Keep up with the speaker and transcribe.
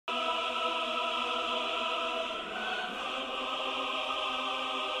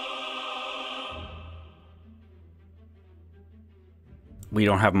We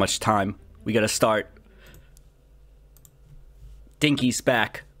don't have much time. We gotta start. Dinky's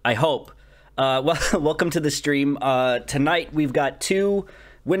back, I hope. Well, welcome to the stream. Tonight we've got 2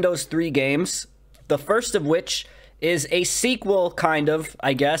 Windows 3 games. The first of which is a sequel, kind of,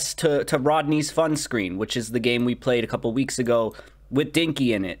 I guess, to Rodney's Fun Screen, which is the game we played a couple weeks ago with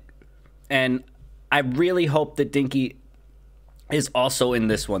Dinky in it. And I really hope that Dinky is also in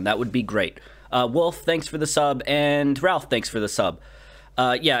this one. That would be great. Wolf, thanks for the sub, and Ralph, thanks for the sub.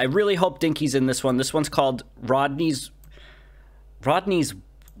 Yeah, I really hope Dinky's in this one. This one's called Rodney's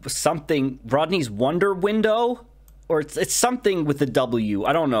Wonder Window, or it's something with a W.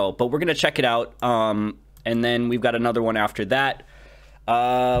 I don't know, but we're gonna check it out. And then we've got another one after that.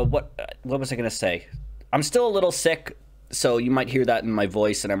 What was I gonna say? I'm still a little sick, so you might hear that in my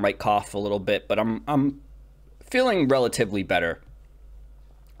voice, and I might cough a little bit, but I'm feeling relatively better.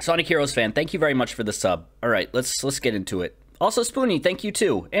 Sonic Heroes fan, thank you very much for the sub. All right, let's get into it. Also, Spoony, thank you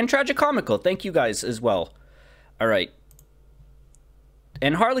too, and Tragicomical, thank you guys as well. All right.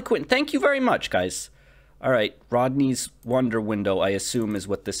 And Harley Quinn, thank you very much, guys. All right, Rodney's Wonder Window, I assume, is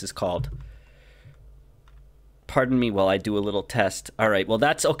what this is called. Pardon me while I do a little test. All right, well,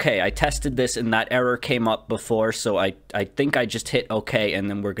 that's okay. I tested this, and that error came up before, so I think I just hit okay, and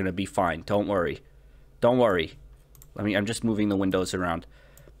then we're going to be fine. Don't worry. Don't worry. I'm just moving the windows around.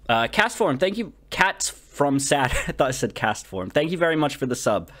 Castform, thank you. Cats from Sad. I thought I said Castform. Thank you very much for the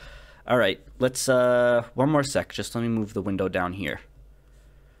sub. All right, let's, one more sec. Just let me move the window down here.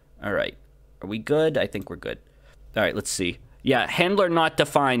 All right. Are we good? I think we're good. All right, let's see. Yeah, handler not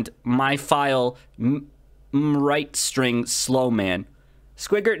defined. My file, right string, slow man.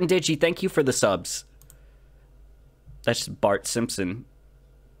 Squiggert and Digi, thank you for the subs. That's Bart Simpson.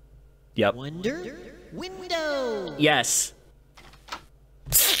 Yep. Wonder Window. Yes.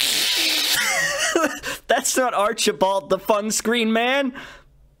 That's not Archibald the Fun Screen Man.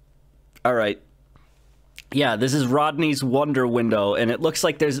 All right. Yeah, this is Rodney's Wonder Window, and it looks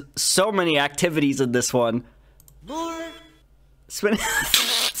like there's so many activities in this one. More. Spin.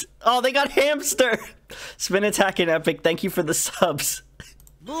 Oh, they got Hamster. Spin Attack and Epic, thank you for the subs.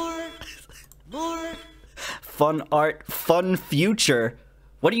 More. Fun art, fun future.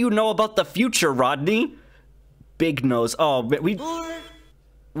 What do you know about the future, Rodney? Big nose. Oh,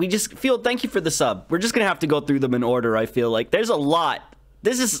 we just feel. Thank you for the sub. We're just gonna have to go through them in order. I feel like there's a lot.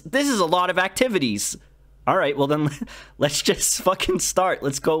 This is a lot of activities. All right, well then, let's just fucking start.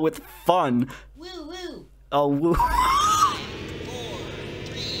 Let's go with fun. Woo woo. Oh, woo. 5, 4,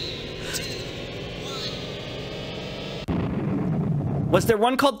 3, 2, 1. Was there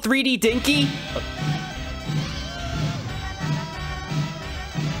one called 3D Dinky?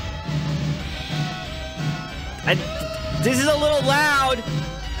 This is a little loud.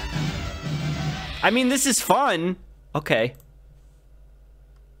 I mean, this is fun. Okay.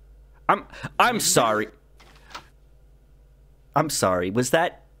 I'm sorry. I'm sorry. Was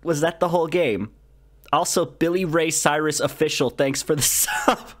that the whole game? Also, Billy Ray Cyrus official. Thanks for the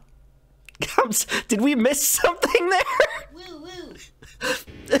sub. Did we miss something there? Woo woo.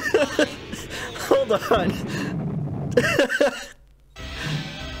 Hold on.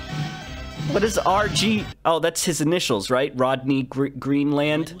 What is RG? Oh, that's his initials, right? Rodney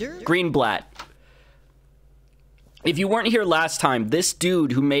Greenland? Greenblatt. If you weren't here last time, this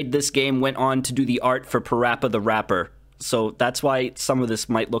dude who made this game went on to do the art for Parappa the Rapper. So that's why some of this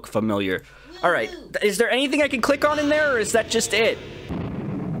might look familiar. All right, is there anything I can click on in there, or is that just it?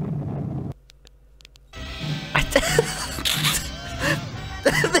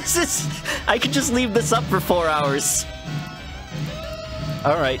 I could just leave this up for 4 hours.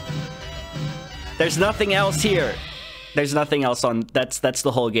 All right. There's nothing else here. There's nothing else on. That's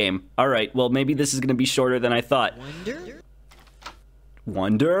the whole game. All right. Well, maybe this is gonna be shorter than I thought.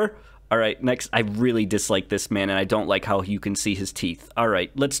 Wonder. All right. Next, I really dislike this man, and I don't like how you can see his teeth. All right.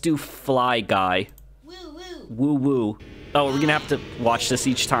 Let's do Fly Guy. Woo woo. Woo woo. Oh, we're gonna have to watch this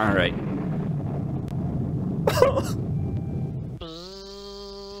each time. All right.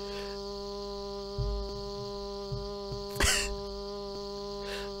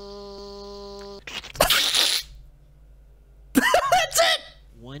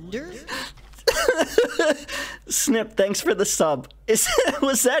 Wonder. Snip, thanks for the sub.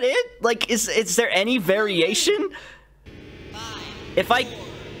 Was that it? Like, is there any variation? 5, If I...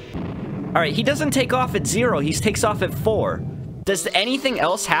 Alright, he doesn't take off at 0, he takes off at 4. Does anything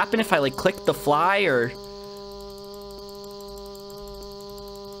else happen if I, like, click the fly, or...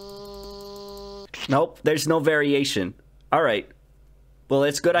 Nope, there's no variation. Alright. Well,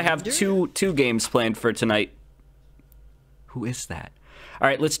 it's good I have two games planned for tonight. Who is that?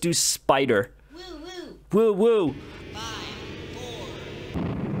 Alright, let's do Spider. Woo woo. Woo woo. 5, 4,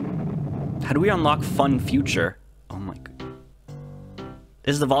 How do we unlock fun future? Oh my god.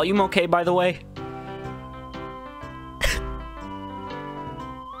 Is the volume okay, by the way?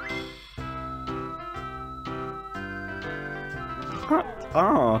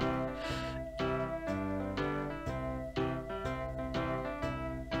 Oh.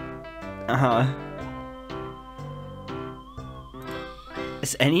 Uh-huh.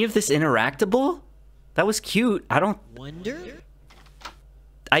 Is any of this interactable? That was cute. I don't... Wonder?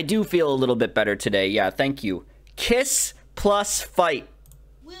 I do feel a little bit better today. Yeah, thank you. Kiss plus fight.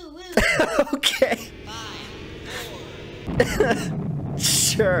 Woo woo. Okay. 5, 4.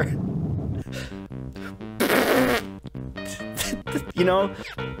 Sure. You know?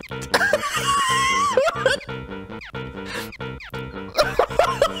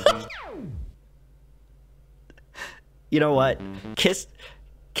 You know what? Kiss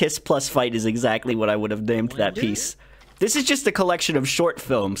plus fight is exactly what I would have named that piece. This is just a collection of short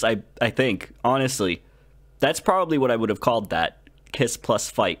films, I think, honestly. That's probably what I would have called that. Kiss plus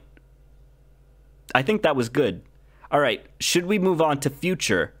fight. I think that was good. Alright, should we move on to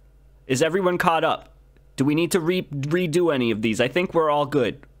future? Is everyone caught up? Do we need to redo any of these? I think we're all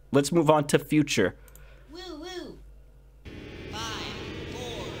good. Let's move on to future. Woo woo. 5,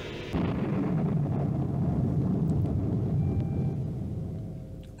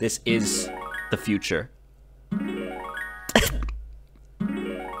 4. This is the future.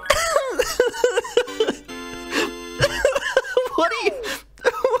 What do you...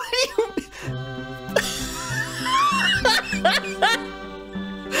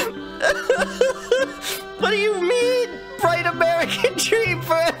 What do you mean? Bright American dream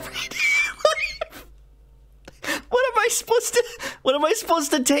for every day. What am I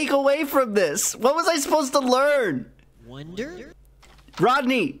supposed to take away from this? What was I supposed to learn? Wonder?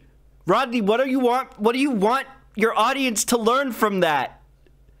 Rodney, what do you want your audience to learn from that?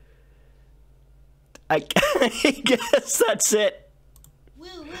 I guess that's it. Woo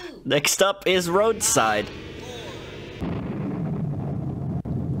woo. Next up is roadside. 4.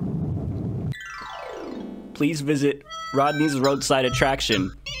 Please visit Rodney's roadside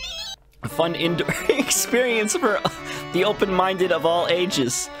attraction. A fun indoor experience for the open-minded of all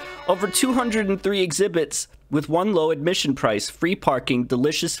ages. Over 203 exhibits with one low admission price, free parking,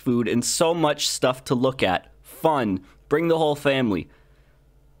 delicious food, and so much stuff to look at. Fun. Bring the whole family.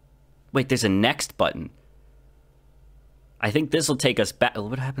 Wait, there's a next button. I think this will take us back.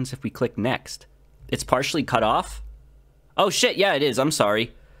 What happens if we click next? It's partially cut off? Oh shit, yeah it is. I'm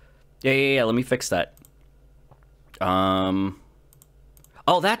sorry. Yeah, let me fix that. Oh,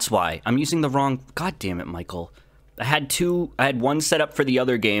 that's why. I'm using the wrong... God damn it, Michael. I had one set up for the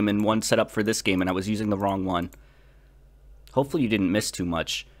other game and one set up for this game, and I was using the wrong one. Hopefully you didn't miss too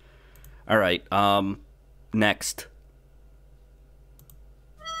much. Alright, next.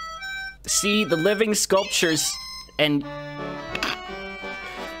 See the living sculptures and...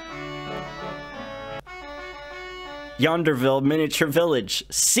 Yonderville Miniature Village.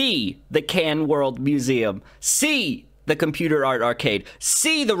 See the Can World Museum. See the Computer Art Arcade.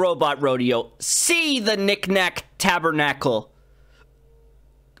 See the Robot Rodeo. See the Knick-Knack Tabernacle.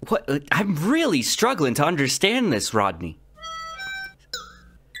 What? I'm really struggling to understand this, Rodney.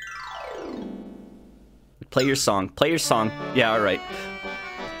 Play your song. Play your song. Yeah, alright.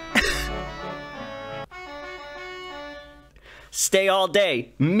 Stay all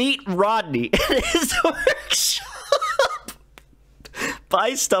day. Meet Rodney at his workshop.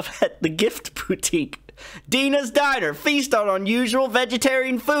 Buy stuff at the gift boutique. Dina's Diner. Feast on unusual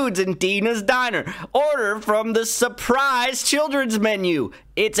vegetarian foods in Dina's Diner. Order from the surprise children's menu.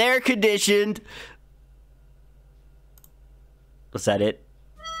 It's air conditioned. Was that it?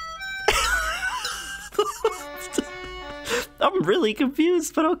 I'm really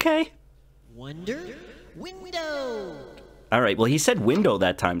confused, but okay. Wonder? Window! Alright, well he said window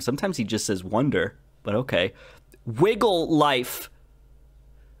that time. Sometimes he just says wonder, but okay. Wiggle Life.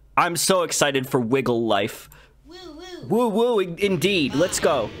 I'm so excited for Wiggle Life. Woo woo! Woo woo, indeed. Let's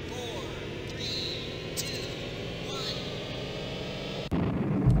go. 4, 3, 2,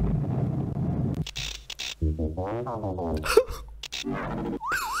 1.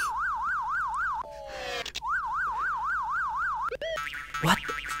 What?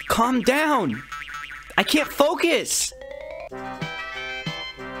 Calm down. I can't focus.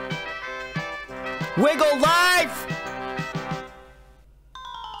 Wiggle Life!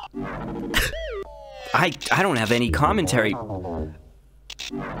 I don't have any commentary. I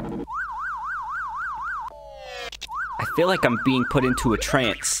feel like I'm being put into a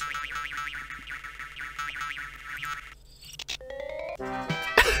trance.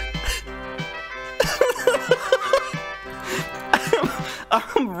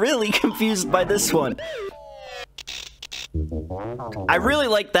 I'm I'm really confused by this one. I really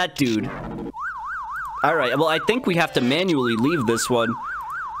like that dude. Alright, well, I think we have to manually leave this one.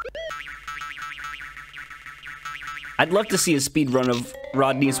 I'd love to see a speedrun of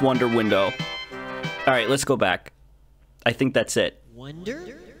Rodney's Wonder Window. Alright, let's go back. I think that's it.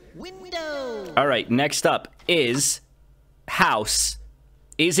 Wonder Window. Alright, next up is house.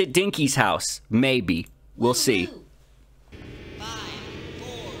 Is it Dinky's house? Maybe. We'll see. 5, 4,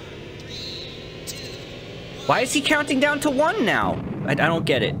 3, 2. Why is he counting down to 1 now? I don't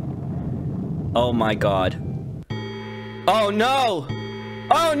get it. Oh my god. Oh no!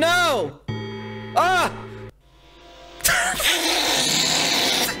 Oh no! Ah!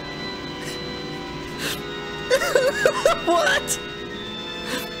 What?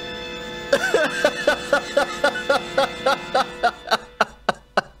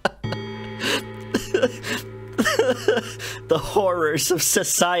 The horrors of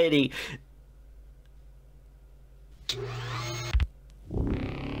society.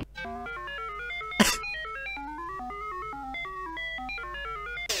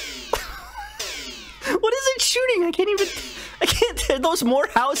 What is it shooting? I can't, are those more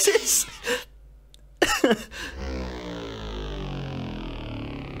houses?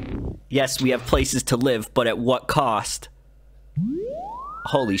 Yes, we have places to live, but at what cost?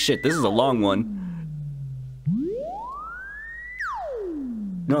 Holy shit, this is a long one.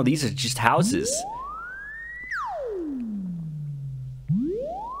 No, these are just houses.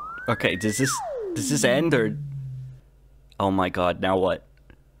 Okay, does this end or? Oh my god, now what?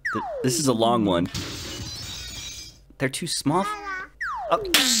 This is a long one. They're too small. Oh.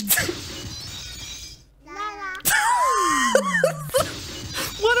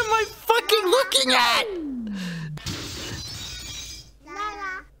 What am I fucking looking at?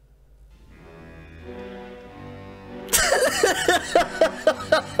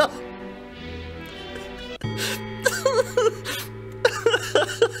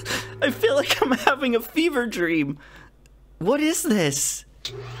 I feel like I'm having a fever dream. What is this?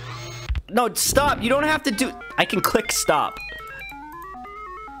 No, stop. You don't have to do... I can click stop.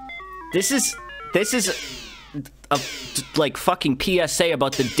 This is a, like, fucking PSA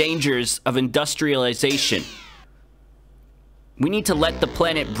about the dangers of industrialization. We need to let the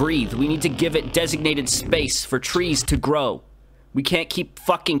planet breathe. We need to give it designated space for trees to grow. We can't keep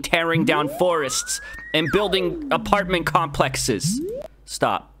fucking tearing down forests and building apartment complexes.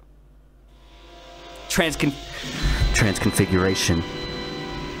 Stop. Transconfiguration.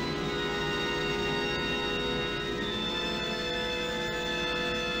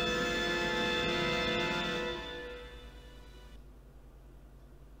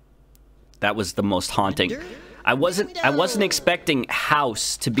 That was the most haunting. I wasn't expecting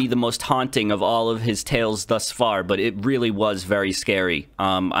House to be the most haunting of all of his tales thus far, but it really was very scary.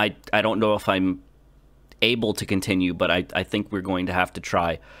 I don't know if I'm able to continue, but I think we're going to have to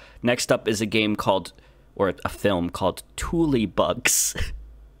try. Next up is a game called, or a film called Toolie Bugs.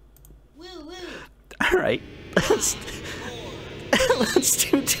 Woo woo. All right, let's do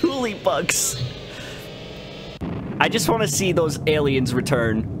Toolie Bugs. I just want to see those aliens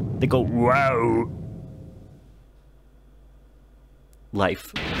return. They go, wow.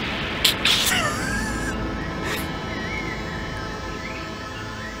 Life.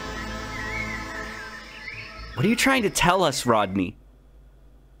 What are you trying to tell us, Rodney?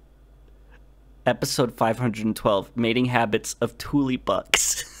 Episode 512, Mating Habits of Toolie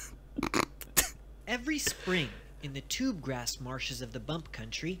Bugs. Every spring, in the tube grass marshes of the bump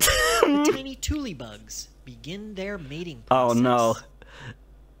country, the tiny Toolie bugs begin their mating process. Oh no.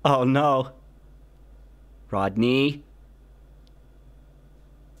 Oh no. Rodney?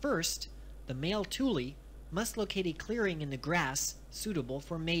 First, the male Toolie must locate a clearing in the grass suitable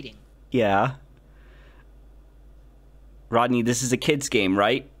for mating. Yeah. Rodney, this is a kid's game,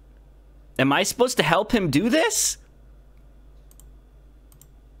 right? Am I supposed to help him do this?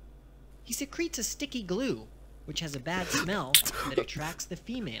 He secretes a sticky glue, which has a bad smell that attracts the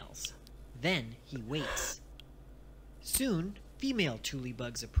females. Then he waits. Soon, female Toolie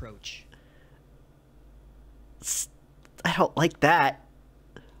bugs approach. I don't like that.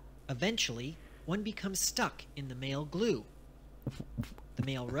 Eventually, one becomes stuck in the male glue. The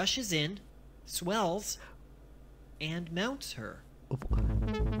male rushes in, swells, and mounts her.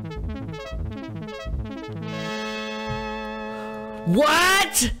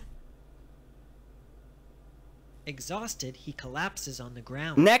 What? Exhausted, he collapses on the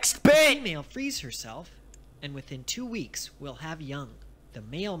ground. Next The bit. female frees herself, and within 2 weeks will have young. The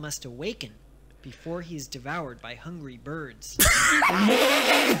male must awaken before he is devoured by hungry birds.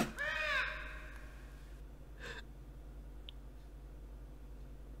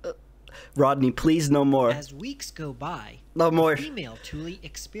 Rodney, please, no more. As weeks go by, No more. the female Thule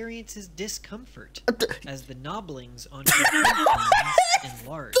experiences discomfort as the nobblings on her glands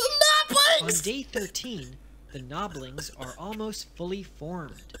enlarge. The On nobblings! day 13, the nobblings are almost fully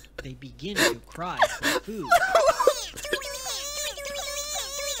formed. They begin to cry for food.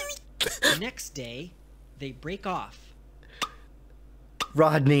 The next day, they break off.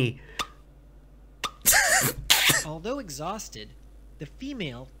 Rodney. Although exhausted, the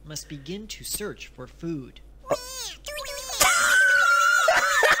female must begin to search for food.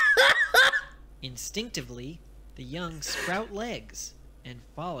 Instinctively, the young sprout legs and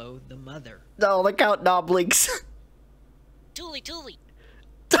follow the mother. No, look out, nobblings. Thule.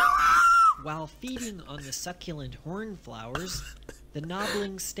 While feeding on the succulent horn flowers, the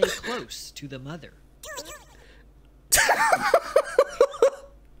nobblings stay close to the mother.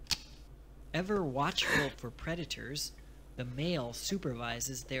 Ever watchful for predators, the male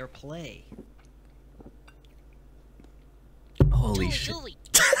supervises their play. Holy shit. Thule.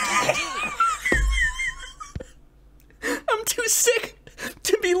 I'm too sick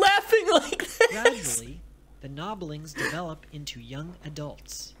to be laughing like this. Gradually, the nobblings develop into young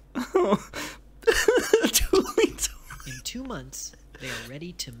adults. In 2 months, they are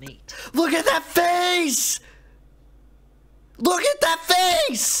ready to mate. Look at that face! Look at that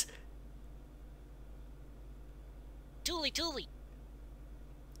face! Thule.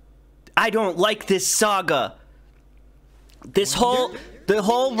 I don't like this saga. The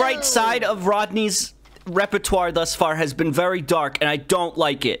whole right side of Rodney's repertoire thus far has been very dark, and I don't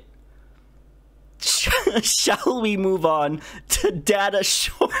like it. Shall we move on to data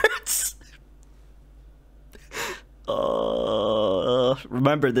shorts?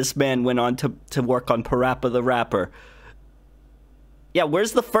 Remember, this man went on to work on Parappa the Rapper. Yeah,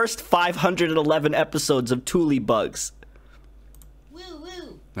 where's the first 511 episodes of Thule Bugs? Woo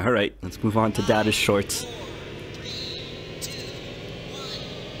woo. All right, let's move on to data shorts. 3, 2,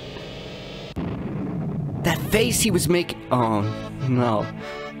 1. That face he was making. Oh, no.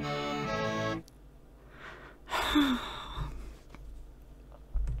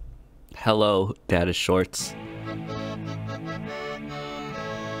 Hello, data shorts.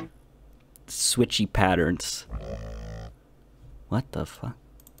 Switchy patterns. What the fuck?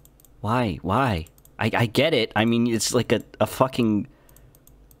 Why? I get it. I mean, it's like a fucking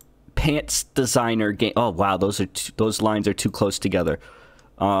pants designer game. Oh wow, those lines are too close together.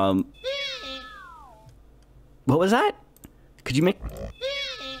 What was that? Could you make?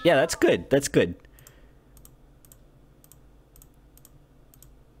 Yeah, that's good. That's good.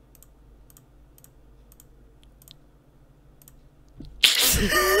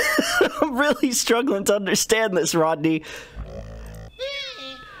 I'm really struggling to understand this, Rodney.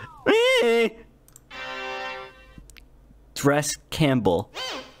 Dress Campbell.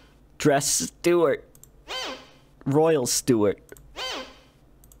 Dress Stewart. Royal Stewart.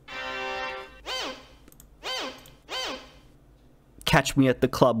 Catch me at the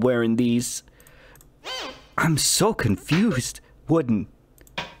club wearing these. I'm so confused. Wooden.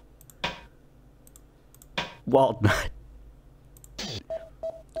 Walnut.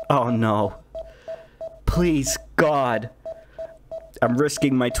 Oh no. Please, God. I'm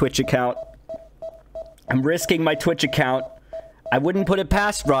risking my Twitch account. I'm risking my Twitch account. I wouldn't put it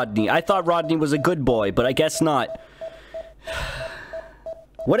past Rodney. I thought Rodney was a good boy, but I guess not.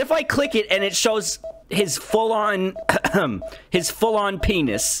 What if I click it and it shows his full-on his full-on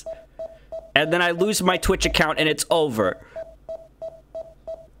penis, and then I lose my Twitch account and it's over?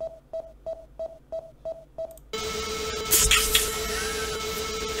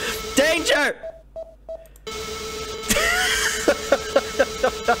 Danger!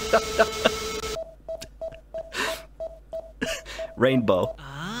 Rainbow.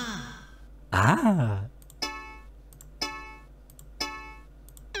 Ah.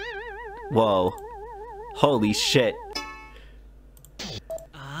 Whoa. Holy shit.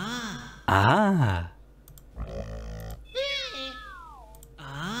 Ah.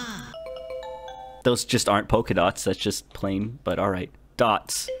 Those just aren't polka dots, that's just plain, but alright.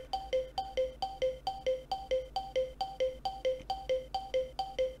 Dots.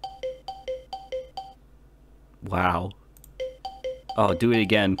 Wow. Oh, do it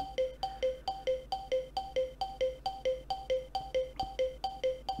again.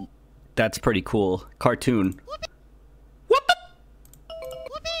 That's pretty cool. Cartoon.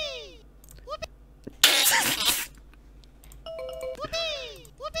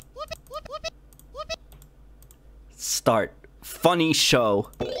 Start. Funny show.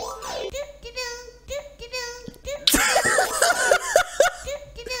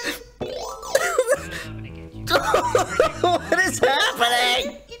 What is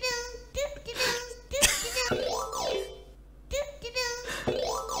happening?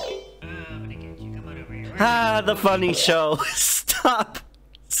 Ah, the funny show. Stop.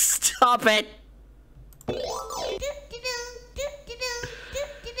 Stop it.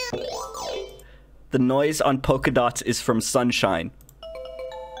 The noise on polka dots is from Sunshine.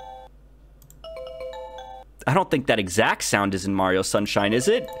 I don't think that exact sound is in Mario Sunshine, is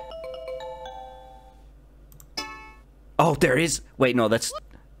it? Oh, there is. Wait, no, that's...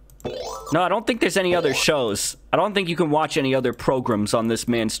 No, I don't think there's any other shows. I don't think you can watch any other programs on this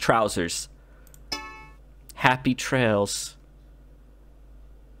man's trousers. Happy Trails.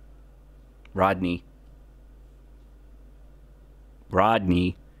 Rodney.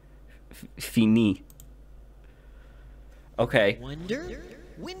 Rodney. Fini. Okay. Wonder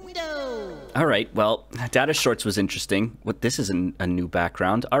Window. All right. Well, Data Shorts was interesting. What? This is a new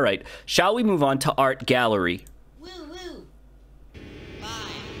background. All right. Shall we move on to Art Gallery? Woo woo. 5,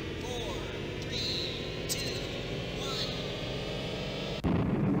 4, 3, 2,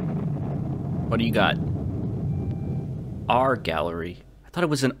 1. What do you got? R Gallery. I thought it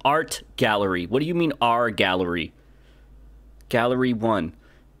was an art gallery. What do you mean R Gallery? Gallery 1.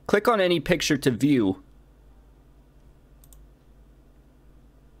 Click on any picture to view.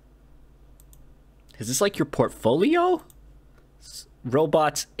 Is this like your portfolio?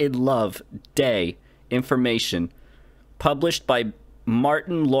 Robots in Love. Day. Information. Published by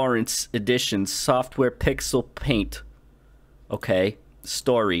Martin Lawrence Editions. Software Pixel Paint. Okay.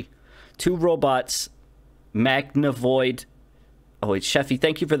 Story. 2 robots. Magnavoid. Oh wait, Sheffy,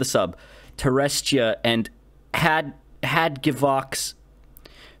 thank you for the sub. Terrestia and Hadgivox.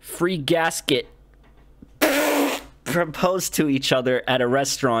 Free gasket. Proposed to each other at a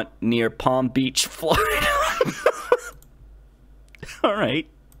restaurant near Palm Beach, Florida. All right.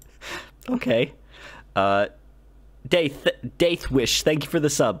 Okay. Daithwish, thank you for the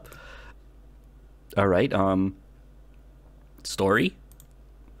sub. All right. Story.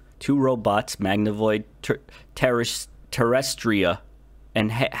 2 robots, Magnavoid, Terrestria, and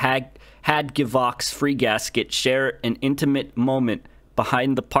Hadgivox Free Gasket share an intimate moment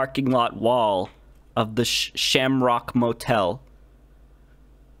behind the parking lot wall of the Shamrock Motel.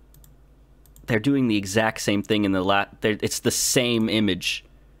 They're doing the exact same thing in the it's the same image.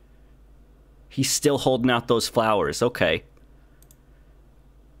 He's still holding out those flowers. Okay.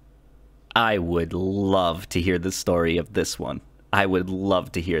 I would love to hear the story of this one. I would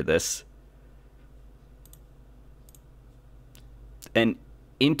love to hear this. An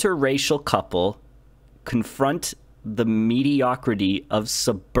interracial couple confront the mediocrity of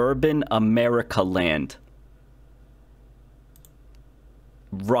suburban America land.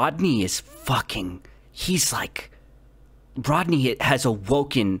 Rodney is fucking... He's like... Rodney has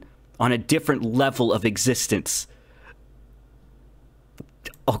awoken on a different level of existence.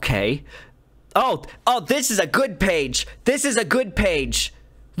 Okay. Oh, this is a good page. This is a good page.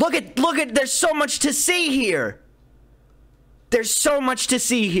 Look at, there's so much to see here. There's so much to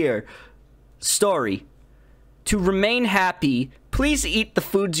see here. Story. To remain happy, please eat the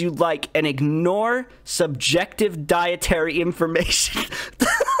foods you like and ignore subjective dietary information.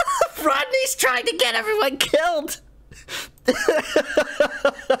 Rodney's trying to get everyone killed.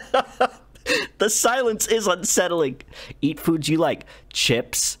 The silence is unsettling. Eat foods you like.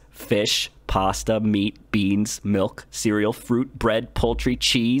 Chips, fish, pasta, meat, beans, milk, cereal, fruit, bread, poultry,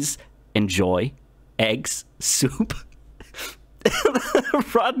 cheese. Enjoy. Eggs, soup.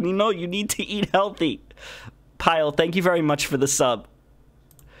 Rodney, no, you need to eat healthy. Pyle, thank you very much for the sub.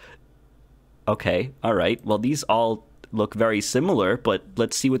 Okay, alright. Well, these all look very similar, but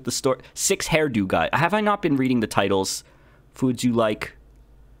let's see what the story... 6 hairdo guy. Have I not been reading the titles? Foods you like.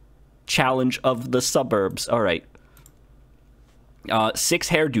 Challenge of the suburbs. Alright. 6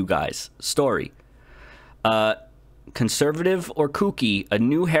 hairdo guys. Story. Conservative or kooky, a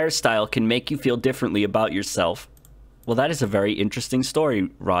new hairstyle can make you feel differently about yourself. Well, that is a very interesting story,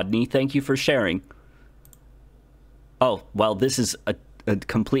 Rodney. Thank you for sharing. Oh, well, this is a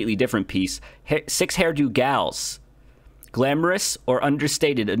completely different piece. 6 hairdo gals. Glamorous or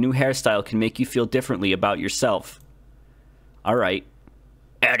understated, a new hairstyle can make you feel differently about yourself. All right.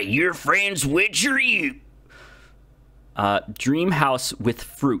 Out of your friends, which are you? Dream house with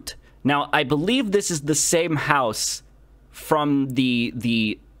fruit. Now, I believe this is the same house from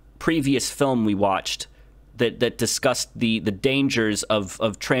the previous film we watched that discussed the dangers of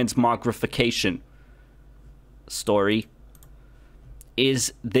transmogrification. Story.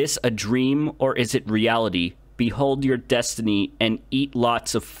 Is this a dream or is it reality? Behold your destiny and eat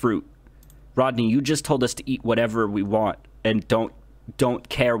lots of fruit. Rodney, you just told us to eat whatever we want and don't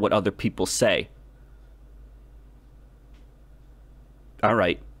care what other people say. All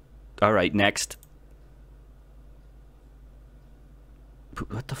right. All right, next.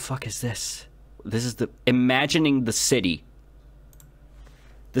 What the fuck is this? This is the imagining the city.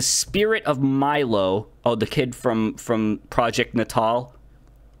 The spirit of Milo, oh, the kid from Project Natal,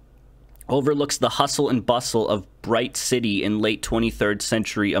 overlooks the hustle and bustle of Bright City in late 23rd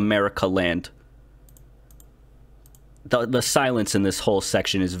century America land. The silence in this whole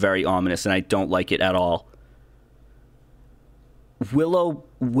section is very ominous, and I don't like it at all.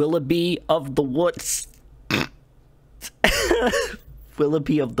 Willoughby of the Woods.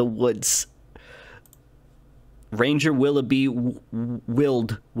 Willoughby of the Woods. Ranger Willoughby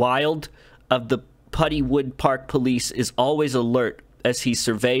Wild of the Putty Wood Park Police is always alert as he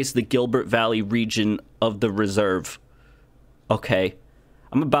surveys the Gilbert Valley region of the reserve. Okay.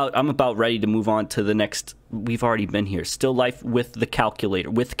 I'm about ready to move on to the next. We've already been here. Still life with the calculator.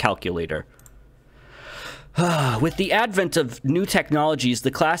 With calculator. With the advent of new technologies,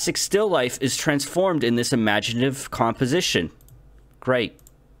 the classic still life is transformed in this imaginative composition. Great.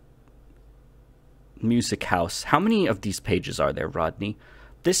 Music house. How many of these pages are there, Rodney?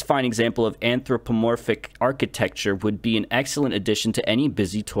 This fine example of anthropomorphic architecture would be an excellent addition to any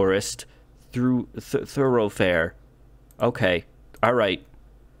busy tourist thoroughfare. Okay. All right.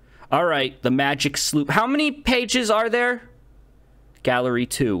 All right. The magic sloop. How many pages are there? Gallery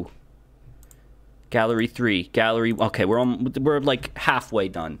 2. Gallery 3. Gallery. Okay, we're like halfway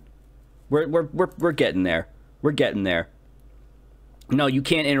done. We're getting there. We're getting there. No, you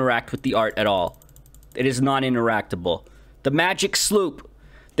can't interact with the art at all. It is non-interactable. The magic sloop.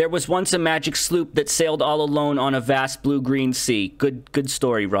 There was once a magic sloop that sailed all alone on a vast blue-green sea. Good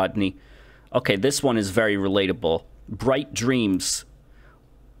story, Rodney. Okay, this one is very relatable. Bright dreams.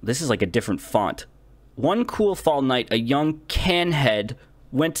 This is like a different font. One cool fall night, a young canhead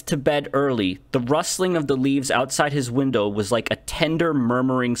went to bed early. The rustling of the leaves outside his window was like a tender,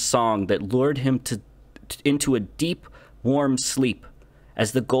 murmuring song that lured him into a deep, warm sleep.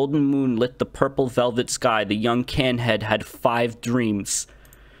 As the golden moon lit the purple velvet sky, the young canhead had 5 dreams.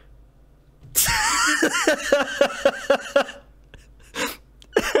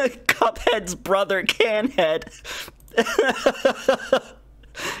 Cuphead's brother, Canhead.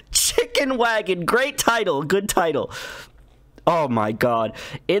 Chicken Wagon. Great title. Good title. Oh my god.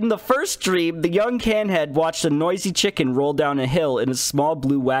 In the first dream, the young canhead watched a noisy chicken roll down a hill in a small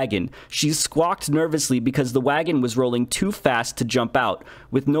blue wagon. She squawked nervously because the wagon was rolling too fast to jump out.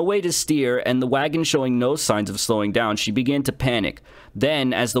 With no way to steer and the wagon showing no signs of slowing down, she began to panic.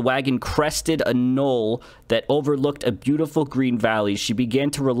 Then, as the wagon crested a knoll that overlooked a beautiful green valley, she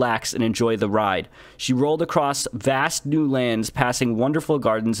began to relax and enjoy the ride. She rolled across vast new lands, passing wonderful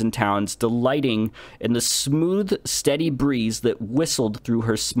gardens and towns, delighting in the smooth, steady breeze that whistled through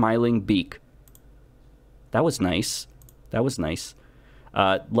her smiling beak. That was nice. That was nice.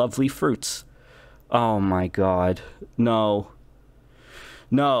 Lovely fruits. Oh my god. No.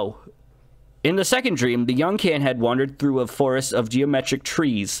 No. In the second dream, the young canhead wandered through a forest of geometric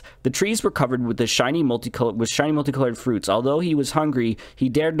trees. The trees were covered with shiny multicolored fruits. Although he was hungry, he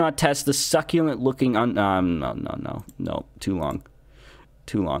dared not test the succulent-looking no. Too long.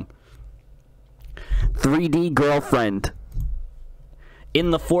 Too long. 3D girlfriend.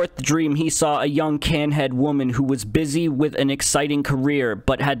 In the fourth dream, he saw a young canhead woman who was busy with an exciting career,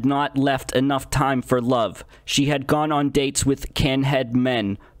 but had not left enough time for love. She had gone on dates with canhead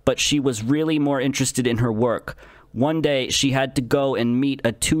men, but she was really more interested in her work. One day, she had to go and meet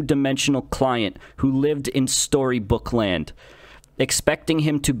a two-dimensional client who lived in storybook land. Expecting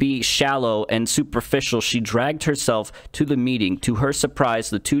him to be shallow and superficial, she dragged herself to the meeting. To her surprise,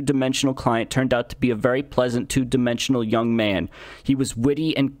 the two-dimensional client turned out to be a very pleasant two-dimensional young man. He was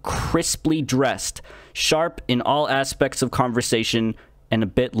witty and crisply dressed, sharp in all aspects of conversation, and a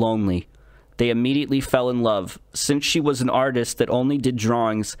bit lonely. They immediately fell in love. Since she was an artist that only did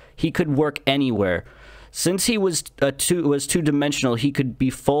drawings, he could work anywhere. Since he was two-dimensional, he could be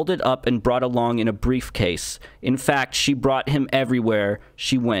folded up and brought along in a briefcase. In fact, she brought him everywhere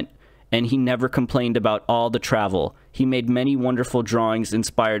she went, and he never complained about all the travel. He made many wonderful drawings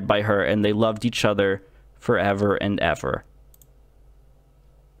inspired by her, and they loved each other forever and ever.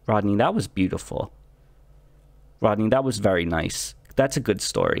 Rodney, that was beautiful. Rodney, that was very nice. That's a good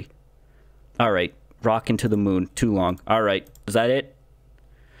story. All right, Rockin' to the Moon. Too long. All right, is that it?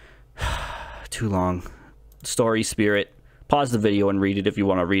 Too long. Story spirit. Pause the video and read it if you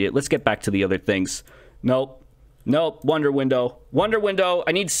want to read it. Let's get back to the other things. Nope. Nope. Wonder window. Wonder window.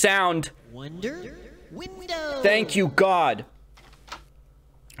 I need sound. Wonder window. Thank you, God.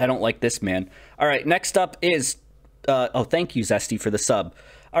 I don't like this, man. All right, next up is... oh, thank you, Zesty, for the sub.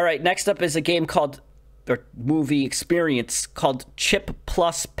 All right, next up is a game called... or movie experience called Chip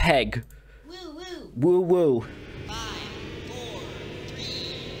Plus Peg. Woo woo. Woo woo. 5, 4, 3,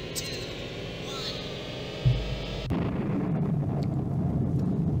 2, 1.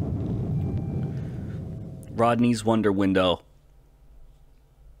 Rodney's Wonder Window.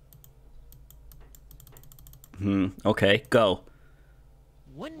 Okay, go.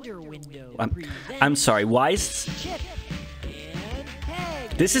 Wonder Window. I'm sorry, why is... Chip and Peg.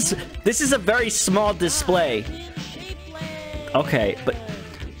 This is a very small display. Okay, but...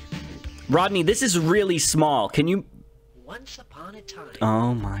 Rodney, this is really small. Can you... Once upon a time,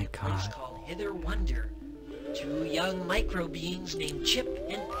 Oh my a place god. called Hither Wonder, two young micro beings named Chip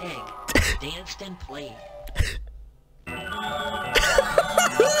and Peg danced and played.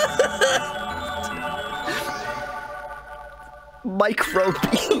 Micro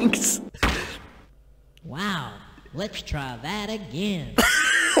beings. Wow, let's try that again.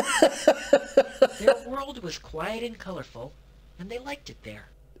 Their world was quiet and colorful, and they liked it there.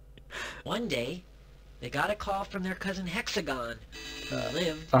 One day, they got a call from their cousin Hexagon, who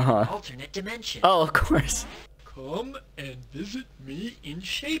lived in an alternate dimension. Oh, of course. Come and visit me in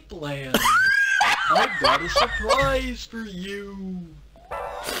Shapeland. I've got a surprise for you.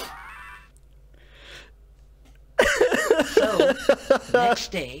 So, the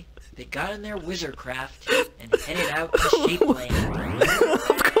next day, they got in their wizardcraft and headed out to Shapeland.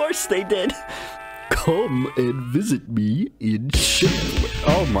 Of course they did. Come and visit me in Shapeland.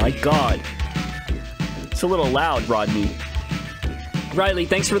 Oh my god. It's a little loud, Rodney. Riley,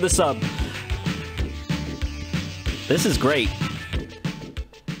 thanks for the sub. This is great.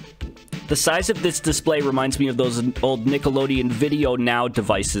 The size of this display reminds me of those old Nickelodeon Video Now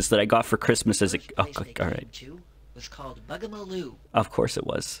devices that I got for Christmas as a... Oh, all right. Was called Bugamaloo. Of course it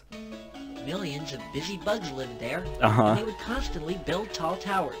was. Millions of busy bugs lived there, Uh-huh. and they would constantly build tall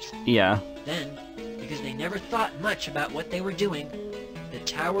towers. Yeah. Then, because they never thought much about what they were doing, the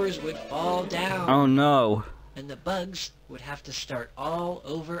towers would fall down, Oh no. and the bugs would have to start all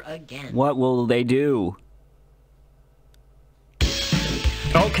over again. What will they do?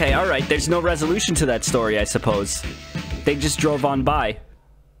 Okay, alright, there's no resolution to that story, I suppose. They just drove on by.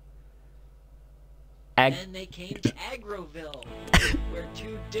 Then they came to Agroville, where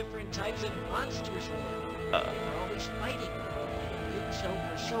two different types of monsters lived. They were always fighting. They did so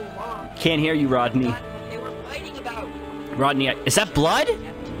for so long. Can't hear you, Rodney. They forgot what they were fighting about. Rodney, is that blood? They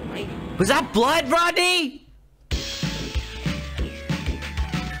kept fighting. Was that blood, Rodney?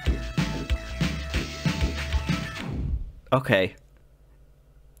 Okay.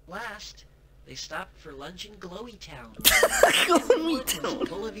 Last, they stopped for lunch in Glowy Town. Glowy It was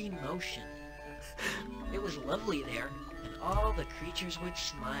full of emotion. It was lovely there, and all the creatures would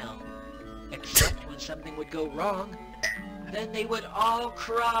smile. Except when something would go wrong, then they would all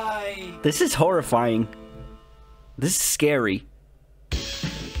cry. This is horrifying. This is scary.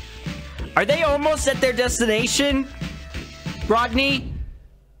 Are they almost at their destination? Rodney?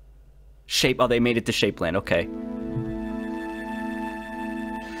 Oh, they made it to Shapeland, okay.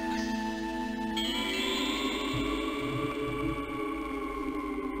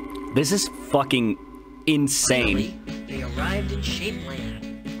 This is fucking insane. Finally, they arrived in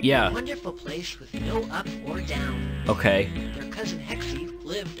Shapeland. Yeah. A wonderful place with no up or down. Okay. Their cousin Hexie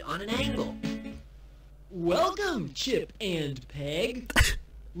lived on an angle. Welcome, Chip and Peg.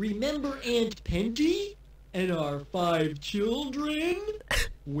 Remember Aunt Penty and our 5 children?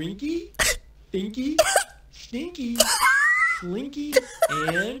 Winky, Thinky, Stinky, Slinky,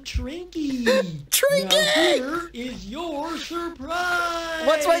 and Trinky. Trinky! Now here is your surprise.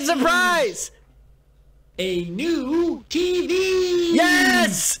 What's my surprise? A new TV.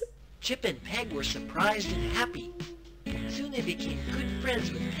 Yes! Chip and Peg were surprised and happy. Soon they became good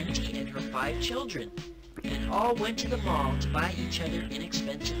friends with Penty and her 5 children, and all went to the mall to buy each other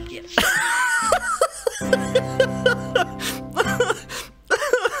inexpensive gifts.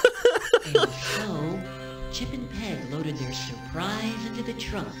 And so, Chip and Peg loaded their surprise into the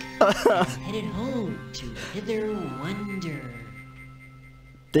trunk and headed home to Hither Wonder.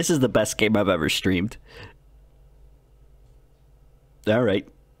 This is the best game I've ever streamed. Alright.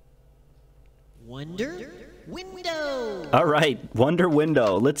 Wonder Window. Alright, Wonder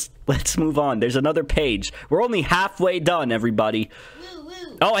Window. Let's move on. There's another page. We're only halfway done, everybody. Woo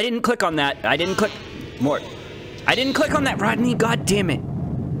woo. Oh, I didn't click on that. I didn't click... More. I didn't click on that, Rodney. God damn it.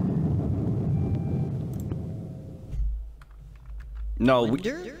 No,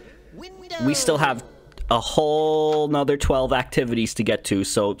 Wonder Window. we still have a whole nother 12 activities to get to,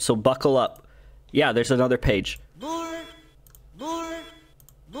 so buckle up. Yeah, there's another page. More.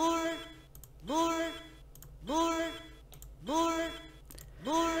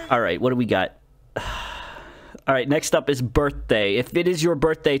 Alright, what do we got? Alright, next up is birthday. If it is your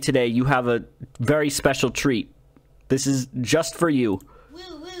birthday today, you have a very special treat. This is just for you. Woo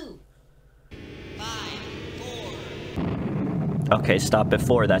woo. 5, 4. Okay, stop at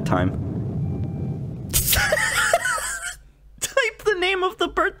 4 that time.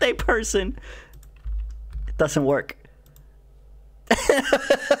 okay, person. It doesn't work.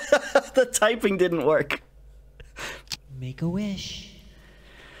 The typing didn't work. Make a wish.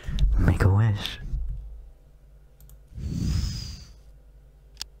 Make a wish.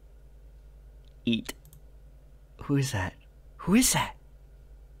 Eat. Who is that? Who is that?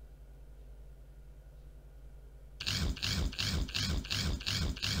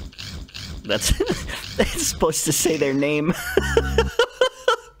 That's it's supposed to say their name.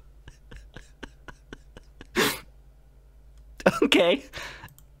 Okay.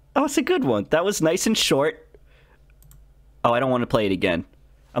 Oh, it's a good one. That was nice and short. Oh, I don't want to play it again.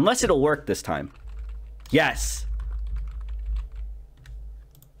 Unless it'll work this time. Yes.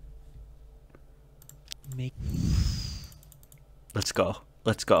 Let's go.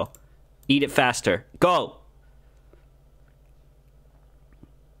 Let's go. Eat it faster. Go.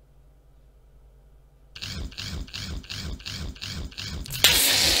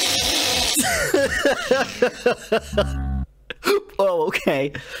 Oh,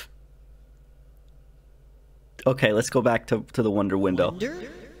 okay. Okay, let's go back to the Wonder Window.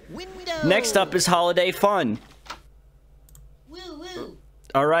 Window. Next up is Holiday Fun. Woo woo.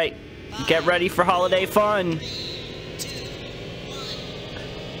 All right, get ready for Holiday Fun. 3, 2,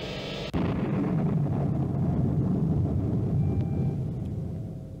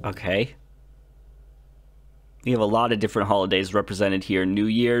 1. Okay. We have a lot of different holidays represented here. New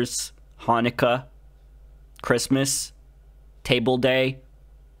Year's, Hanukkah, Christmas, Table Day.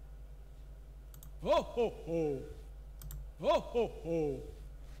 Ho ho ho. Ho ho ho.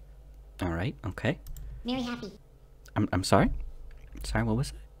 All right, okay. Merry happy. I'm sorry? Sorry, what was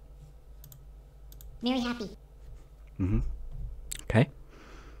it? Merry happy. Mm-hmm. Okay.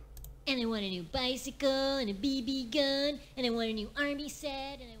 And I want a new bicycle and a BB gun, and I want a new army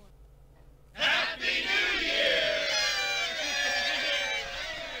set, and I want...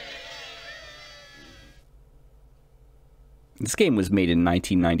 This game was made in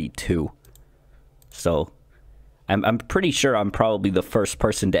 1992. So, I'm pretty sure I'm probably the first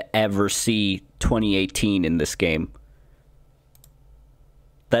person to ever see 2018 in this game.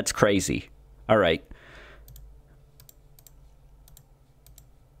 That's crazy. All right.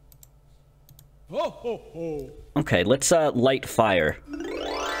 Ho ho ho. Okay, let's light fire.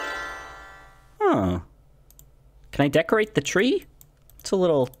 Huh. Can I decorate the tree? It's a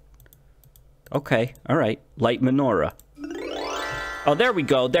little... Okay, all right. Light menorah. Oh, there we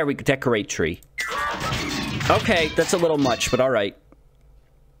go. There we go. Decorate tree. Okay, that's a little much, but all right.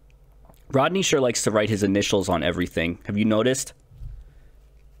 Rodney sure likes to write his initials on everything. Have you noticed?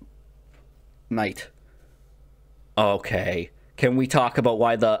 Night. Okay. Can we talk about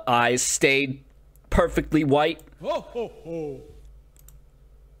why the eyes stayed perfectly white? Ho ho ho.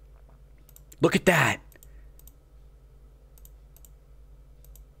 Look at that.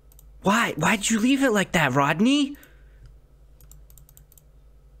 Why? Why'd you leave it like that, Rodney?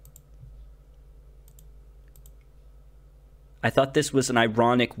 I thought this was an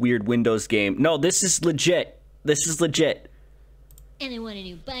ironic, weird Windows game. No, this is legit. This is legit. And I want a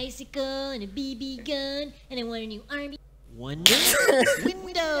new bicycle and a BB gun, and I want a new army... Wonder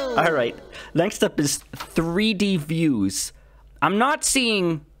Window. All right. Next up is 3D views. I'm not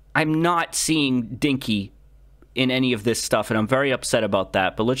seeing Dinky in any of this stuff, and I'm very upset about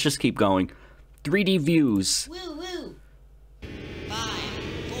that, but let's just keep going. 3D views. Woo woo. 5,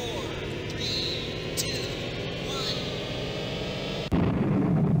 4, 3, 2,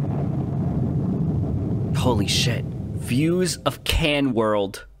 1. Holy shit. Views of Can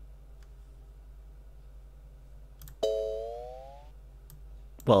World.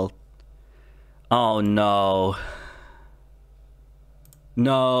 Well, oh no.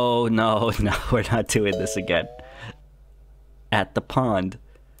 No, we're not doing this again. At the pond.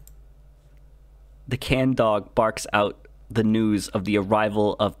 The can dog barks out the news of the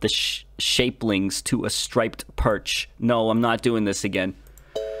arrival of the shapelings to a striped perch. No, I'm not doing this again.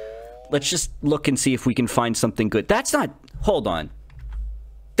 Let's just look and see if we can find something good. That's not... Hold on.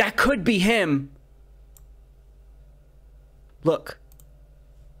 That could be him. Look.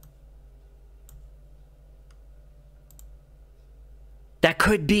 That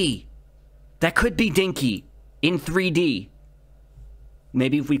could be Dinky in 3D.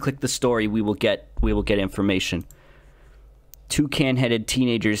 Maybe if we click the story, we will get information. 2 can-headed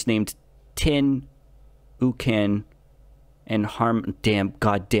teenagers named Tin, Ukan, and Harm. Damn,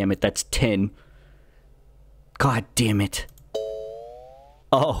 god damn it, that's Tin. God damn it.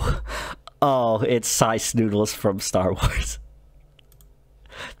 Oh, it's Cy Snoodles from Star Wars.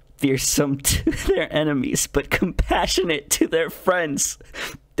 Fearsome to their enemies, but compassionate to their friends.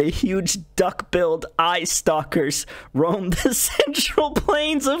 The huge duck-billed eye stalkers roam the central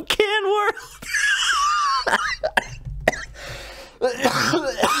plains of Can World.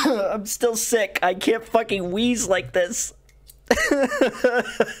 I'm still sick. I can't fucking wheeze like this.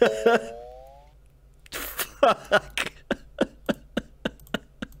 Fuck.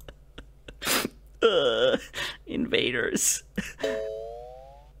 Invaders.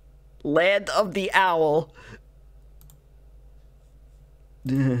 Land of the Owl.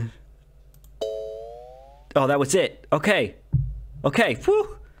 Oh, that was it. Okay. Okay.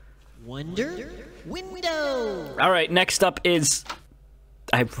 Whew. Wonder Window. All right, next up is...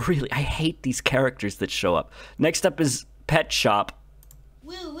 I hate these characters that show up. Next up is Pet Shop.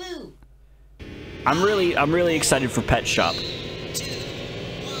 Woo woo. I'm really excited for Pet Shop. 2,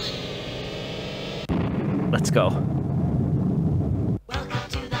 1. Let's go. Welcome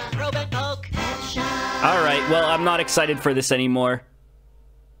to the Probe and Poke Pet Shop. All right, well, I'm not excited for this anymore.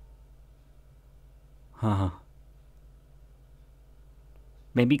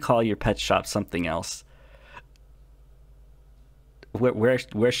 Maybe call your pet shop something else. Where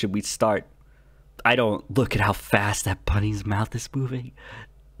should we start? I don't... Look at how fast that bunny's mouth is moving.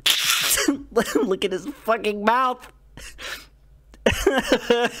 Look at his fucking mouth.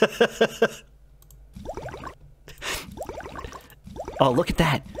 Oh, look at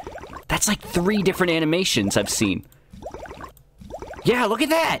that. That's like 3 different animations I've seen. Yeah, look at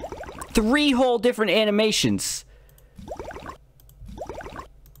that. 3 whole different animations.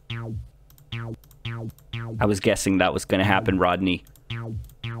 I was guessing that was going to happen, Rodney.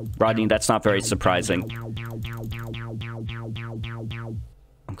 Rodney, that's not very surprising.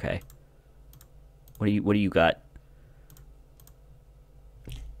 Okay. What do you got?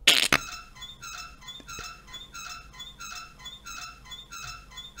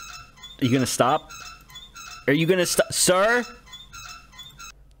 Are you gonna stop? Are you gonna stop, sir?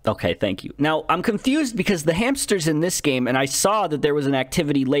 Okay, thank you. Now, I'm confused because the hamster's in this game, and I saw that there was an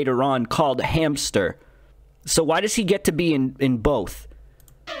activity later on called Hamster. So why does he get to be in both?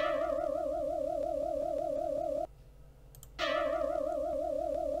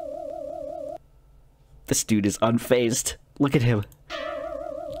 This dude is unfazed. Look at him.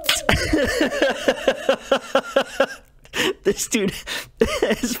 This dude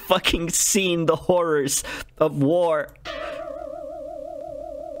has fucking seen the horrors of war.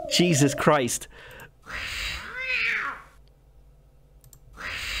 Jesus Christ.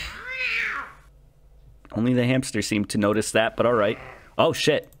 Only the hamster seemed to notice that, but alright. Oh,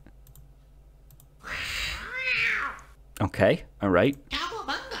 shit. Okay, alright.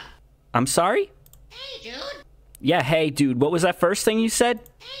 I'm sorry? Hey, dude. Yeah, hey, dude. What was that first thing you said?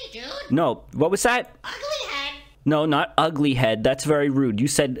 Hey, dude. No, what was that? Ugly head. No, not ugly head. That's very rude. You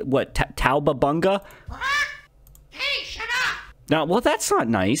said, what, Taubabunga? Hey, shut up. No, well, that's not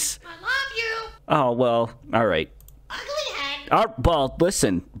nice. I love you. Oh, well, alright. Ugly head. Well,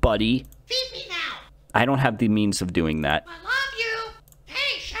 listen, buddy. Feed me now. I don't have the means of doing that. I love you.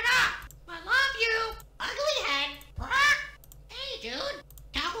 Hey, shut up. I love you. Ugly head. Hey, dude.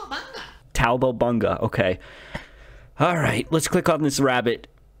 Cowabunga. Taubabunga, okay. Alright, let's click on this rabbit.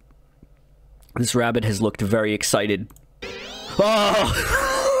 This rabbit has looked very excited. Oh!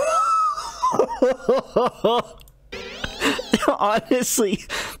 Honestly,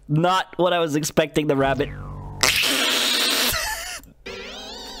 not what I was expecting the rabbit.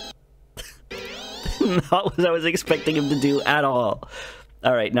 Not what I was expecting him to do at all.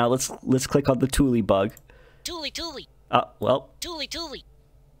 Alright, now let's click on the Thule bug. Thule, Thule. Well. Thule, Thule.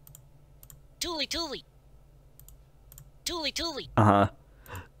 Thule, Thule. Thule, Thule. Uh-huh.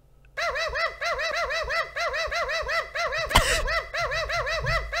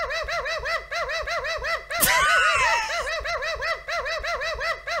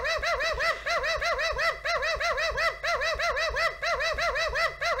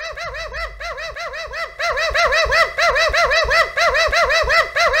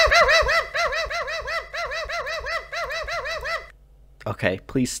 Okay,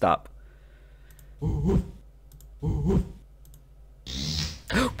 please stop.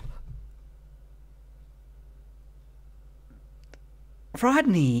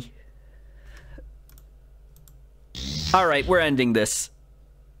 Rodney. All right, we're ending this.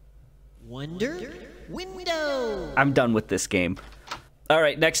 Wonder Window. I'm done with this game. All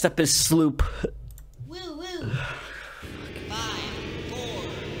right, next up is Sloop. Woo woo. 5, 4,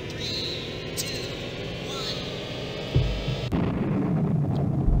 3, 2, 1.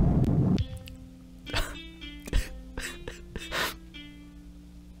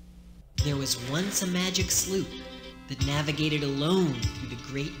 There was once a magic sloop that navigated alone through the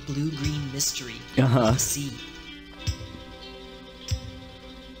great blue-green mystery Uh-huh. of the sea.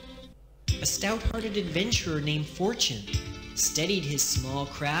 A stout-hearted adventurer named Fortune steadied his small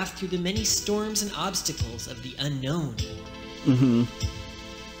craft through the many storms and obstacles of the unknown. Mm-hmm.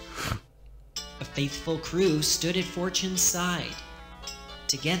 A faithful crew stood at Fortune's side.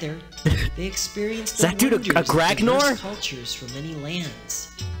 Together, they experienced Is that dude a wonders of Gragnor? diverse cultures from many lands,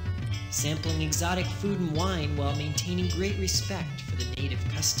 sampling exotic food and wine while maintaining great respect for the native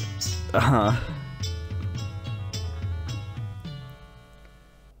customs. Uh-huh.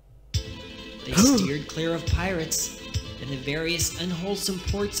 They steered clear of pirates and the various unwholesome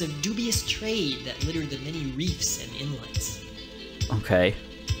ports of dubious trade that littered the many reefs and inlets. Okay.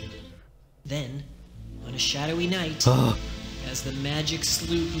 Then, on a shadowy night, as the magic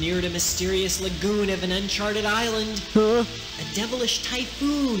sloop neared a mysterious lagoon of an uncharted island, a devilish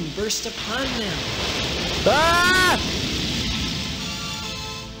typhoon burst upon them. Ah!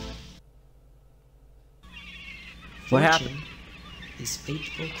 What happened? Fortune, his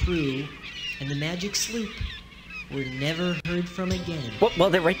faithful crew, and the magic sloop were never heard from again. Well,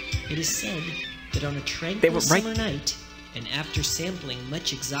 they're right. It is said that on a They tranquil were right- summer night, and after sampling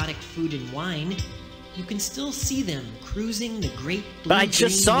much exotic food and wine, you can still see them cruising the great blue But I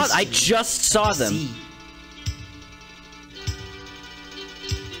just saw them. Sea.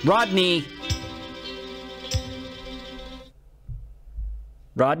 Rodney.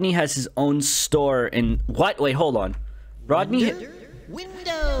 Rodney has his own store in what? Wait, hold on. Rodney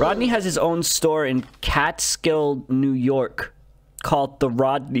has his own store in Catskill, New York, called the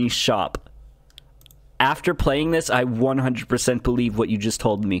Rodney Shop. After playing this, I 100% believe what you just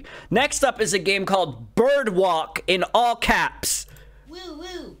told me. Next up is a game called Birdwalk in all caps. Woo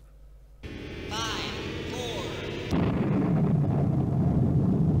woo. 5, 4.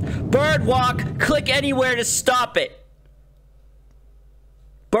 Birdwalk, click anywhere to stop it.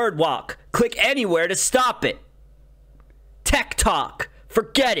 Birdwalk, click anywhere to stop it. Tech Talk,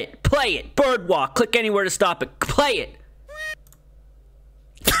 forget it, play it. Birdwalk, click anywhere to stop it, play it.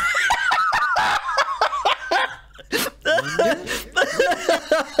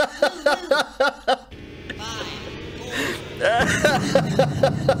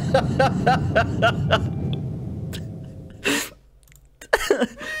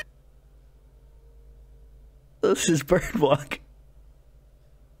 This is Birdwalk.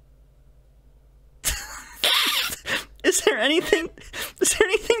 Is there anything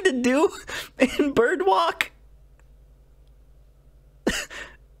to do in Birdwalk?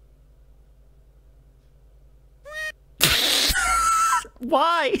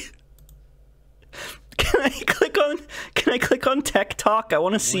 Why? Can I click on Tech Talk? I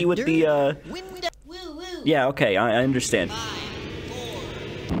want to see what the Yeah, okay, I understand.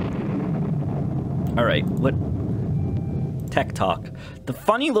 All right, what Tech Talk. The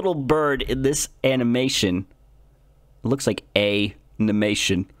funny little bird in this animation, it looks like a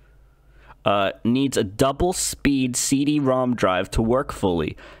animation, needs a double-speed CD-ROM drive to work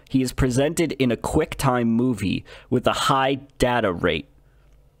fully. He is presented in a QuickTime movie with a high data rate.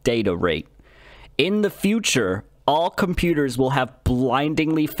 In the future, all computers will have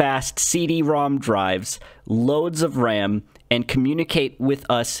blindingly fast CD-ROM drives, loads of RAM, and communicate with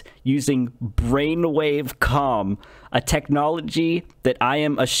us using brainwave comm, a technology that I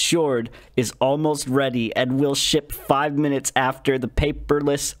am assured is almost ready and will ship 5 minutes after the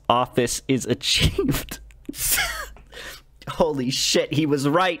paperless office is achieved. Holy shit, he was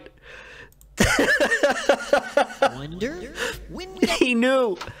right. Wonder? He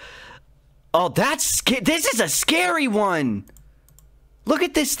knew. Oh, this is a scary one. Look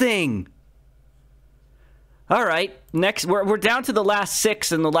at this thing. All right, next we're down to the last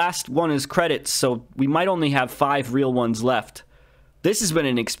 6, and the last one is credits, so we might only have 5 real ones left. This has been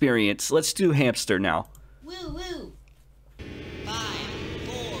an experience. Let's do Hamster now. Woo woo. 5,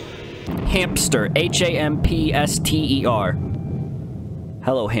 4. Hamster, Hampster.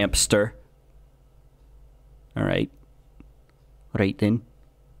 Hello, Hamster. All right. All right then.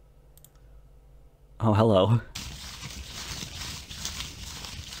 Oh, hello.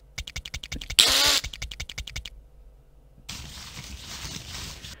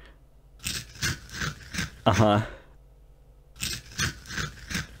 Uh-huh.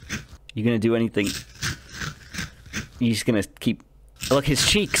 You gonna do anything? You just gonna keep... Look, his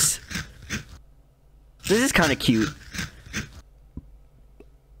cheeks. This is kind of cute.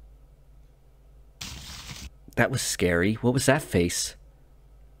 That was scary. What was that face?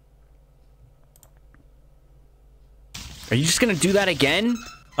 Are you just gonna do that again?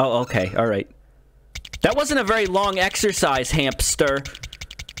 Oh, okay. All right. That wasn't a very long exercise, Hamster.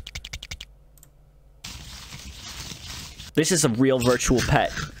 This is a real virtual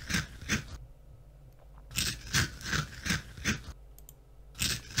pet.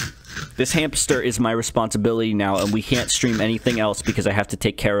 This hamster is my responsibility now, and we can't stream anything else because I have to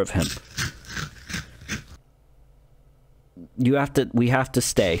take care of him. We have to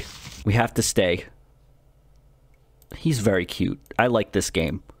stay. We have to stay. He's very cute. I like this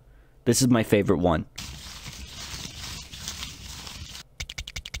game. This is my favorite one.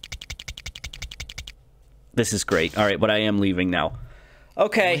 This is great. Alright, but I am leaving now.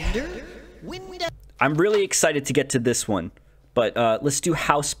 Okay. I'm really excited to get to this one. But, let's do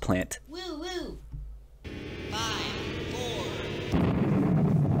Houseplant. Woo woo. 5,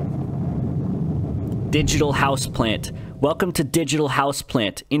 4. Digital Houseplant. Welcome to Digital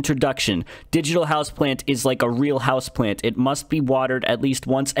Houseplant. Introduction. Digital Houseplant is like a real houseplant. It must be watered at least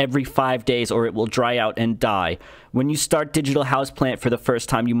once every 5 days or it will dry out and die. When you start Digital Houseplant for the first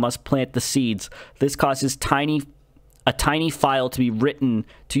time, you must plant the seeds. This causes a tiny file to be written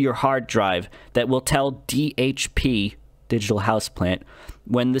to your hard drive that will tell DHP, Digital Houseplant,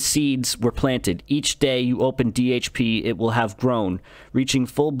 when the seeds were planted. Each day you open DHP, it will have grown, reaching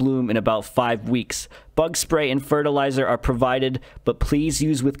full bloom in about 5 weeks. Bug spray and fertilizer are provided, but please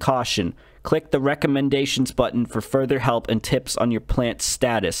use with caution. Click the recommendations button for further help and tips on your plant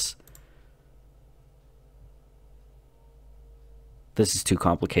status. This is too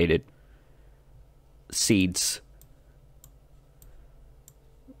complicated. Seeds.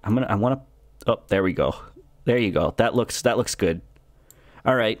 Oh, there we go. There you go. That looks good.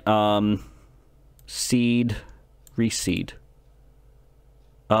 All right. Seed, reseed.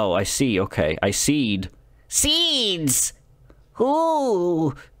 Oh, I see. Okay. I seed. Seeds!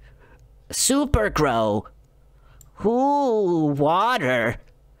 Ooh! Super grow! Ooh! Water!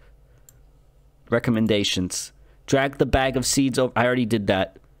 Recommendations. Drag the bag of seeds over. I already did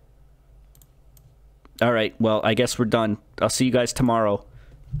that. All right. Well, I guess we're done. I'll see you guys tomorrow.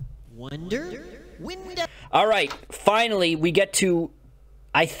 Wonder? All right. Finally, we get to...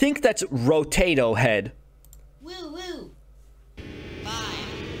 I think that's Rotato Head. Woo woo. 5,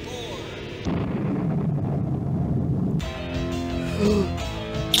 4.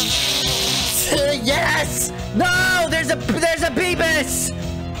 Yes! No! There's a Beebus!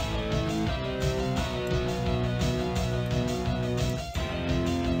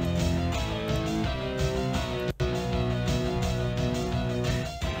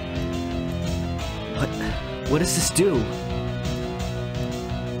 What does this do?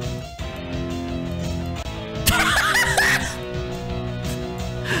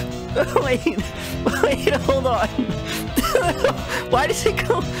 Wait, hold on. Why does it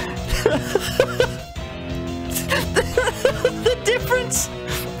go? The difference.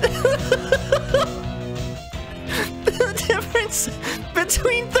 The difference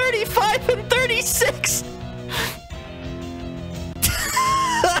between 35 and 36.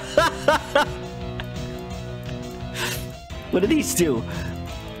 What do these do?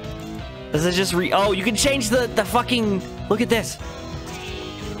 Does it just oh, you can change the fucking... Look at this.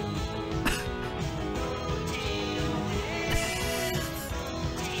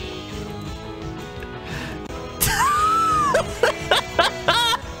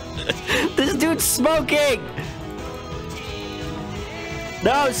 This dude's smoking!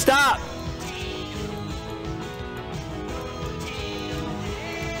 No, stop!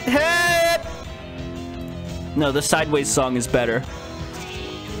 Help! No, the Sideways song is better.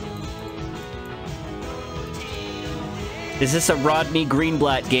 Is this a Rodney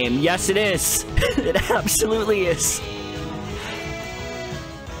Greenblatt game? Yes, it is! It absolutely is.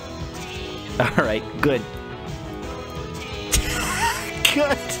 Alright, good.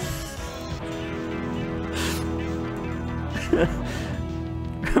 Good!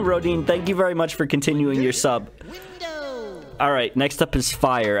 Rodine, thank you very much for continuing your sub. Alright, next up is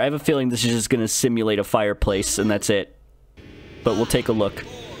fire. I have a feeling this is just gonna simulate a fireplace, and that's it. But we'll take a look.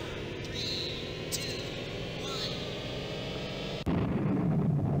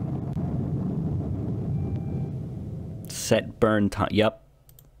 Set burn time. Yep.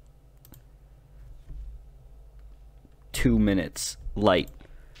 2 minutes. Light.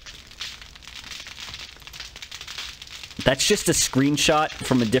 That's just a screenshot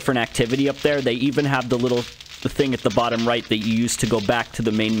from a different activity up there. They even have the thing at the bottom right that you use to go back to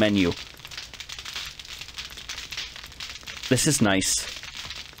the main menu. This is nice.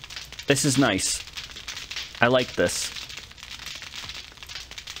 This is nice. I like this.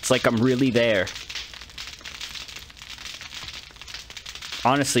 It's like I'm really there.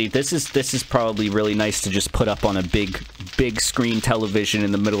 Honestly, this is probably really nice to just put up on a big screen television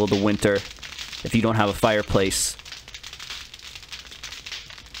in the middle of the winter if you don't have a fireplace.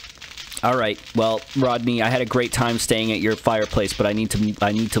 All right. Well, Rodney, I had a great time staying at your fireplace, but I need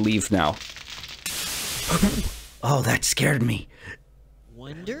to leave now. Oh, that scared me.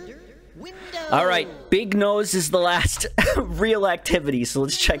 Wonder window. All right. Big nose is the last real activity, so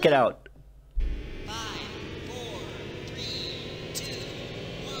let's check it out. 5, 4, 3, 2,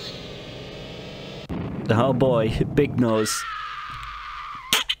 1. Oh boy, big nose.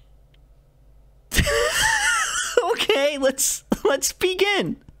 Okay, let's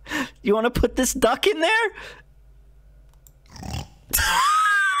begin. You want to put this duck in there?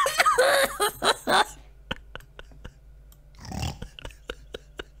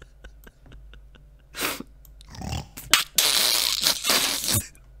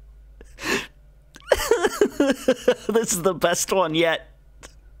 This is the best one yet.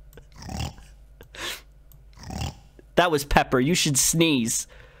 That was Pepper. You should sneeze.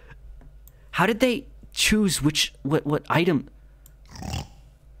 How did they choose what item?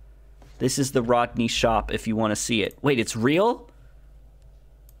 This is the Rodney shop if you want to see it. Wait, it's real?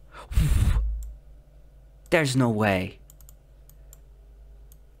 There's no way.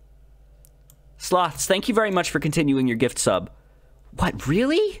 Sloths, thank you very much for continuing your gift sub. What,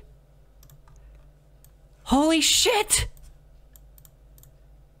 really? Holy shit!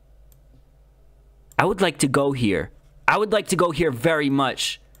 I would like to go here. I would like to go here very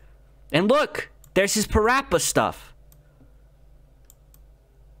much. And look, there's his Parappa stuff.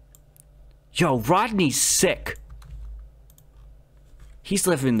 Yo, Rodney's sick. He's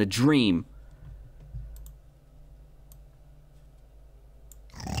living the dream.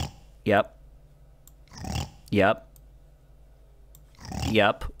 Yep. Yep.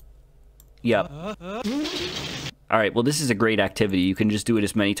 Yep. Yep. Alright, well, this is a great activity. You can just do it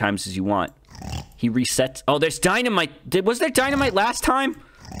as many times as you want. He resets. Oh, there's dynamite. Was there dynamite last time?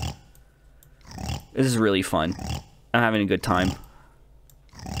 This is really fun. I'm having a good time.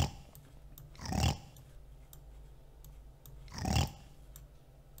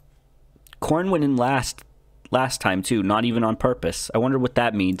 Corn went in last time too, not even on purpose. I wonder what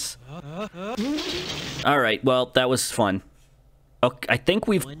that means. Alright, well, that was fun. Okay, I think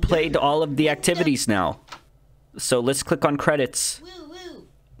we've played all of the activities now. So let's click on credits. Woo woo.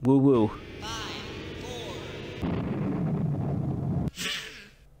 Woo woo. 5,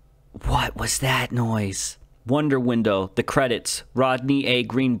 4. What was that noise? Wonder Window, the credits, Rodney A.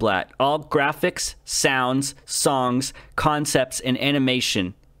 Greenblatt. All graphics, sounds, songs, concepts, and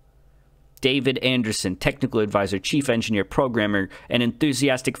animation. David Anderson, technical advisor, chief engineer, programmer, and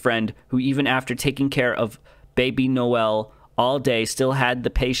enthusiastic friend who even after taking care of baby Noel all day still had the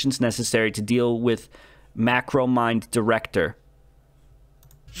patience necessary to deal with Macro Mind director.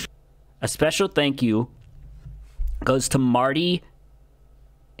 A special thank you goes to Marty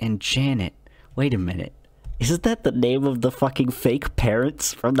and Janet. Wait a minute. Isn't that the name of the fucking fake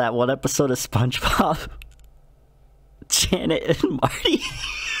parents from that one episode of SpongeBob? Janet and Marty.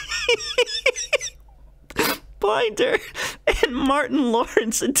 Binder and Martin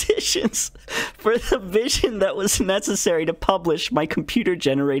Lawrence editions for the vision that was necessary to publish my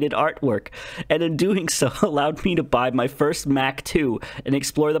computer-generated artwork, and in doing so allowed me to buy my first Mac 2 and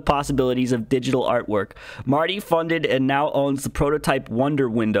explore the possibilities of digital artwork. Marty funded and now owns the prototype Wonder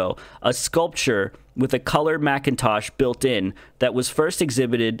Window, a sculpture with a color Macintosh built in that was first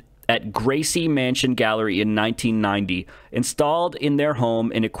exhibited at Gracie Mansion Gallery in 1990, installed in their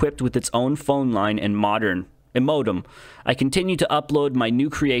home and equipped with its own phone line and modem. I continue to upload my new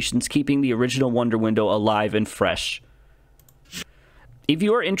creations, keeping the original Wonder Window alive and fresh. If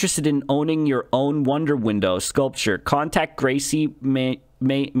you are interested in owning your own Wonder Window sculpture, contact Gracie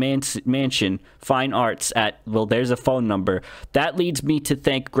Mansion Fine Arts at, well, there's a phone number. That leads me to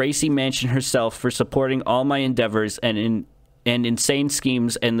thank Gracie Mansion herself for supporting all my endeavors and insane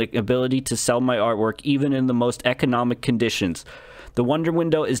schemes and the ability to sell my artwork even in the most economic conditions. The Wonder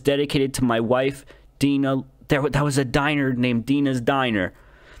Window is dedicated to my wife, Dina. That was a diner named Dina's Diner,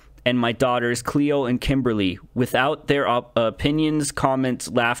 and my daughters Cleo and Kimberly. Without their opinions, comments,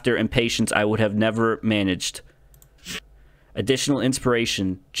 laughter, and patience, I would have never managed. Additional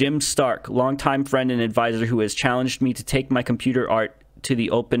inspiration: Jim Stark, longtime friend and advisor who has challenged me to take my computer art to the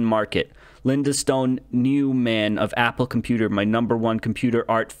open market. Linda Stone Newman of Apple Computer, my #1 computer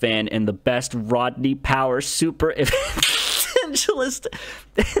art fan and the best Rodney Power super evangelist,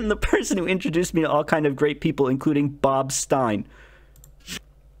 and the person who introduced me to all kind of great people, including Bob Stein.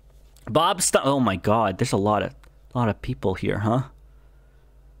 Bob Stein. Oh my God, there's a lot of people here, huh?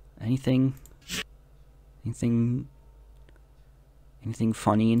 Anything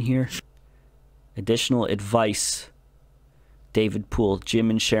funny in here? Additional advice. David Poole, Jim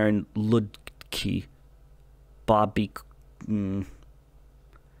and Sharon Ludke, Bobby,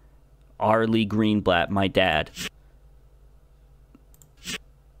 Arlie Greenblatt, my dad.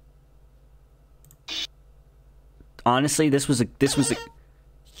 Honestly, this was a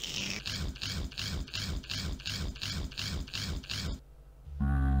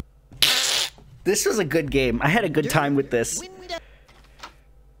good game. I had a good time with this.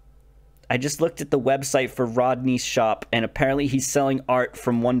 I just looked at the website for Rodney's shop, and apparently he's selling art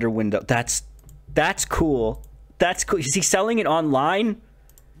from Wonder Window. That's cool. That's cool. Is he selling it online?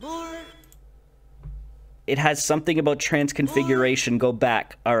 It has something about transconfiguration. Go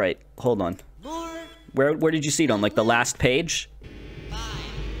back. All right, hold on. Where did you see it on? Like the last page?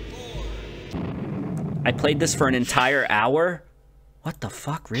 I played this for an entire hour? What the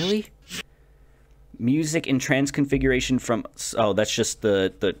fuck, really? Music and transconfiguration from... Oh, that's just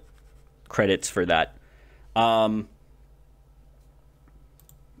the credits for that.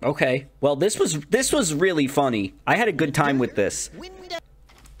 Okay. Well, this was really funny. I had a good time with this.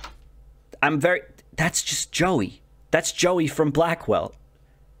 That's just Joey. That's Joey from Blackwell.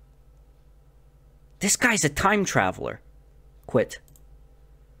 This guy's a time traveler. Quit.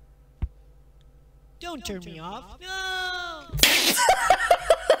 Don't turn me off. No!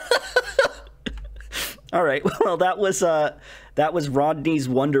 All right. Well, that was Rodney's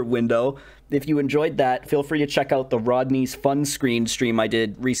Wonder Window. If you enjoyed that, feel free to check out the Rodney's Fun Screen stream I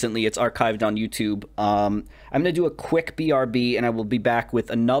did recently. It's archived on YouTube. I'm going to do a quick BRB, and I will be back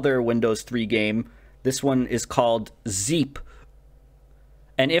with another Windows 3 game. This one is called Zeep.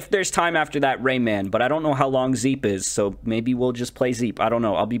 And if there's time after that, Rayman. But I don't know how long Zeep is, so maybe we'll just play Zeep. I don't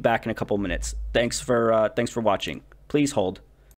know. I'll be back in a couple minutes. Thanks for watching. Please hold.